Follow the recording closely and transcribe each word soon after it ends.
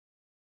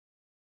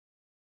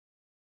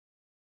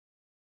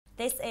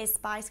This is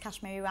spiced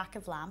Kashmiri rack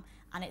of lamb,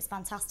 and it's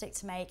fantastic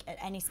to make at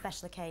any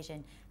special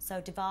occasion. So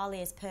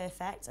Diwali is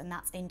perfect, and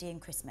that's Indian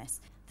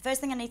Christmas. The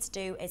first thing I need to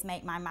do is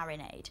make my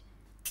marinade.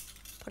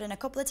 Put in a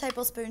couple of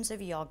tablespoons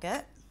of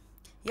yogurt.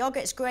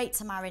 Yogurt's great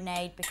to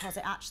marinade because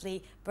it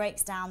actually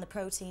breaks down the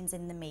proteins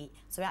in the meat,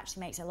 so it actually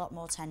makes it a lot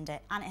more tender,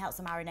 and it helps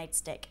the marinade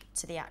stick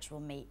to the actual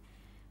meat.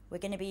 We're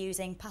going to be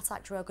using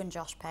Patak Rogan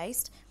Josh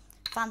paste.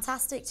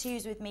 Fantastic to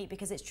use with meat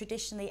because it's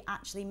traditionally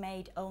actually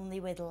made only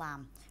with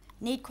lamb.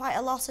 Need quite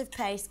a lot of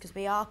paste because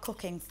we are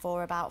cooking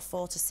for about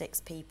 4 to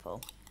 6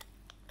 people.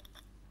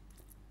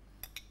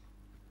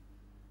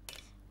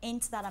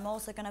 Into that I'm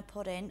also going to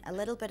put in a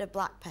little bit of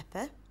black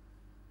pepper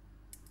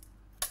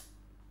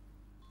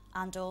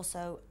and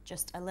also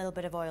just a little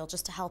bit of oil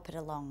just to help it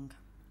along.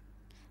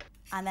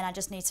 And then I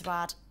just need to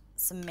add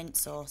some mint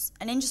sauce.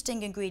 An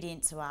interesting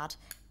ingredient to add,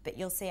 but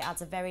you'll see it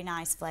adds a very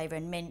nice flavour,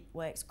 and mint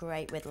works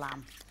great with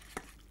lamb.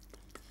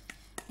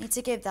 Need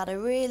to give that a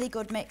really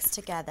good mix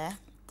together,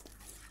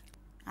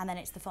 and then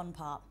it's the fun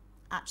part,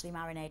 actually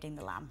marinating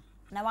the lamb.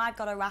 Now I've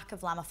got a rack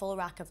of lamb, a full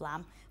rack of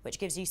lamb, which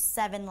gives you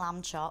 7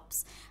 lamb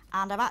chops,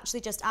 and I've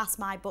actually just asked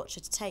my butcher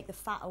to take the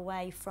fat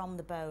away from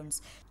the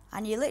bones.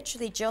 And you're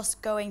literally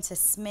just going to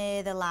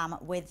smear the lamb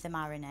with the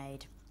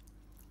marinade.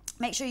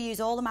 Make sure you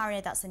use all the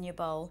marinade that's in your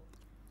bowl,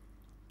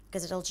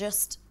 because it'll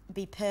just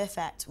be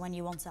perfect when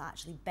you want to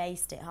actually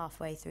baste it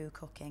halfway through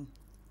cooking.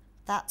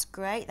 That's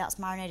great, that's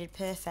marinated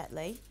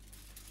perfectly.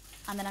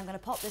 And then I'm going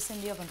to pop this in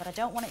the oven, but I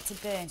don't want it to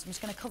burn, so I'm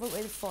just going to cover it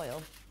with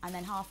foil, and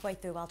then halfway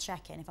through I'll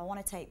check in. If I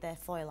want to take the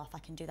foil off, I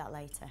can do that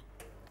later.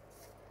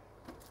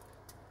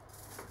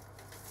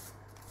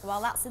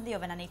 While that's in the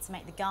oven, I need to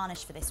make the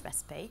garnish for this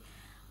recipe.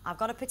 I've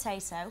got a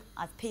potato,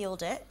 I've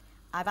peeled it,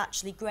 I've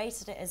actually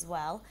grated it as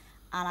well,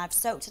 and I've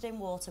soaked it in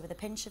water with a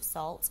pinch of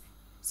salt,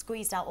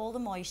 squeezed out all the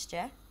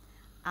moisture,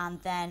 and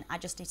then I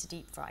just need to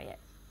deep fry it.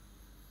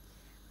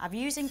 I'm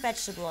using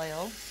vegetable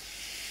oil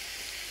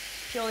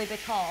purely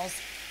because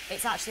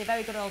it's actually a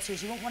very good oil to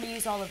use. You won't want to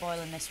use olive oil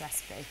in this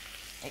recipe.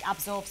 It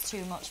absorbs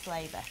too much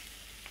flavour.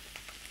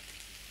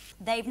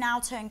 They've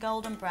now turned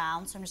golden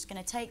brown, so I'm just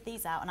going to take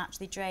these out and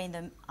actually drain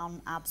them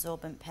on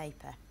absorbent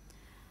paper.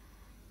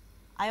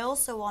 I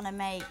also want to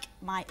make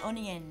my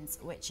onions,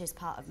 which is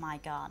part of my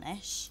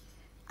garnish,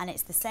 and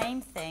it's the same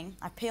thing.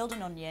 I've peeled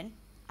an onion,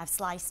 I've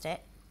sliced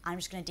it, and I'm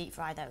just going to deep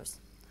fry those.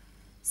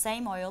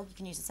 Same oil, you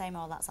can use the same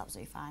oil, that's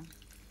absolutely fine.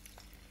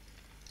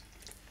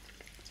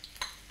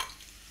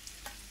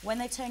 When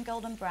they turn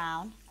golden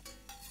brown,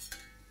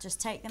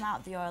 just take them out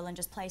of the oil and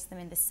just place them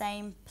in the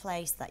same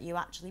place that you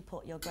actually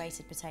put your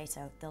grated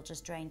potato. They'll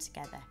just drain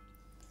together.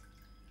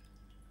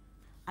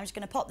 I'm just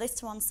going to pop this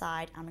to one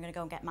side, and I'm going to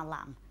go and get my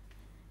lamb.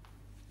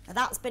 Now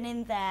that's been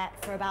in there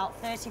for about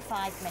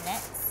 35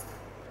 minutes.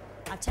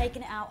 I've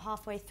taken it out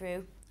halfway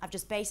through. I've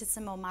just basted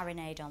some more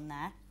marinade on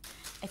there.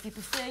 If you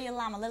prefer your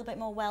lamb a little bit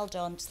more well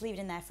done, just leave it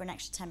in there for an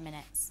extra 10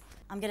 minutes.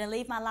 I'm going to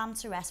leave my lamb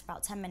to rest for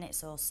about 10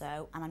 minutes or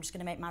so, and I'm just going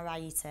to make my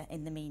raita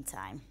in the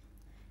meantime.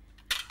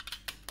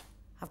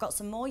 I've got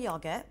some more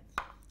yogurt,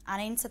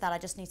 and into that I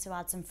just need to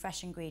add some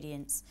fresh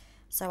ingredients.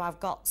 So I've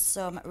got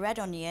some red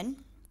onion,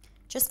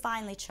 just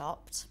finely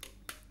chopped.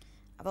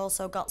 I've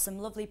also got some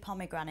lovely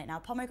pomegranate. Now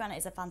pomegranate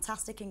is a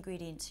fantastic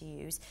ingredient to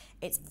use.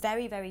 It's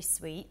very, very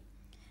sweet,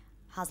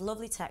 has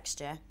lovely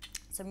texture.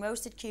 Some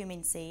roasted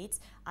cumin seeds.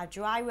 I've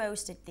dry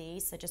roasted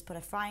these, so just put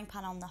a frying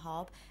pan on the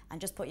hob and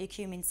just put your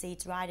cumin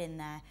seeds right in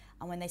there.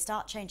 And when they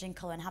start changing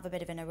colour and have a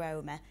bit of an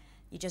aroma,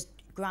 you just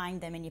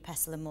grind them in your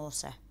pestle and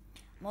mortar.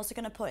 I'm also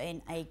going to put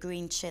in a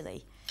green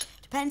chilli.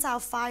 Depends how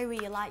fiery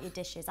you like your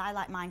dishes. I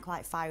like mine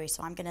quite fiery,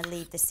 so I'm going to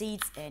leave the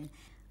seeds in.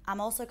 I'm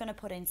also going to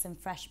put in some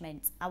fresh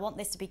mint. I want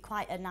this to be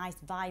quite a nice,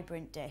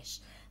 vibrant dish.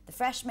 The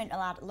fresh mint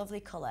will add lovely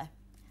colour,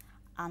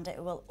 and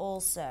it will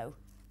also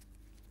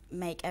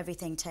make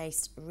everything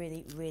taste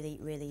really, really,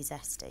 really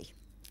zesty.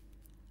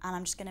 And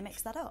I'm just going to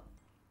mix that up.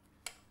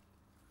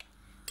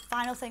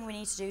 Final thing we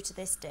need to do to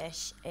this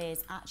dish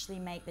is actually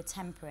make the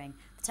tempering.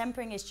 The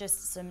tempering is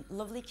just some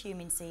lovely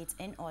cumin seeds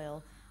in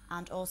oil,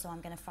 and also I'm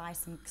going to fry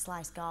some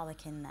sliced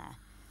garlic in there.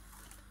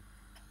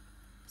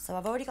 So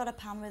I've already got a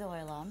pan with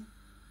oil on.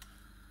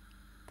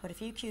 Put a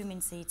few cumin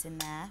seeds in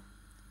there.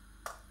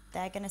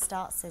 They're going to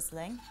start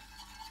sizzling.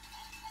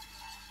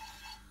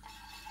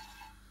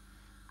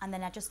 And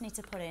then I just need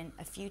to put in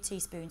a few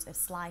teaspoons of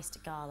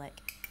sliced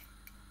garlic.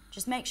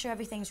 Just make sure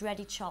everything's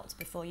ready chopped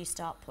before you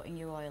start putting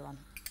your oil on.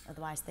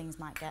 Otherwise things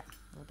might get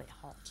a little bit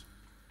hot.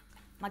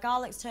 My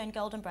garlic's turned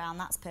golden brown,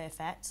 that's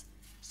perfect.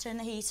 Just turn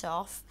the heat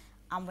off,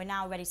 and we're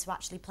now ready to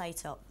actually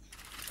plate up.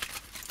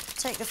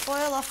 Take the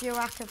foil off your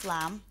rack of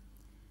lamb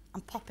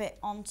and pop it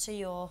onto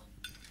your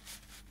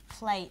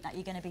plate that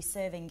you're going to be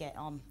serving it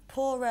on.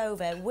 Pour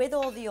over, with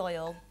all the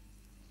oil,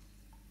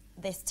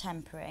 this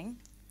tempering.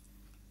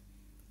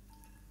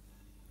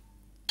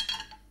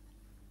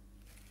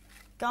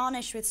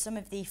 Garnish with some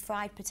of the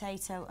fried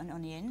potato and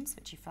onions,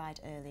 which you fried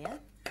earlier.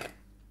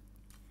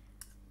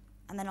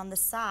 And then on the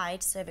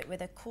side, serve it with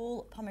a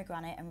cool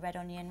pomegranate and red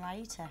onion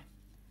raita.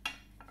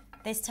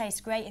 This tastes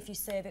great if you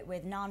serve it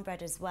with naan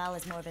bread as well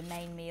as more of a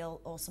main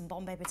meal, or some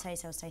Bombay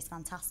potatoes taste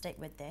fantastic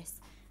with this.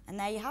 And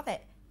there you have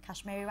it,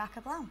 Kashmiri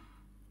Raka Blam.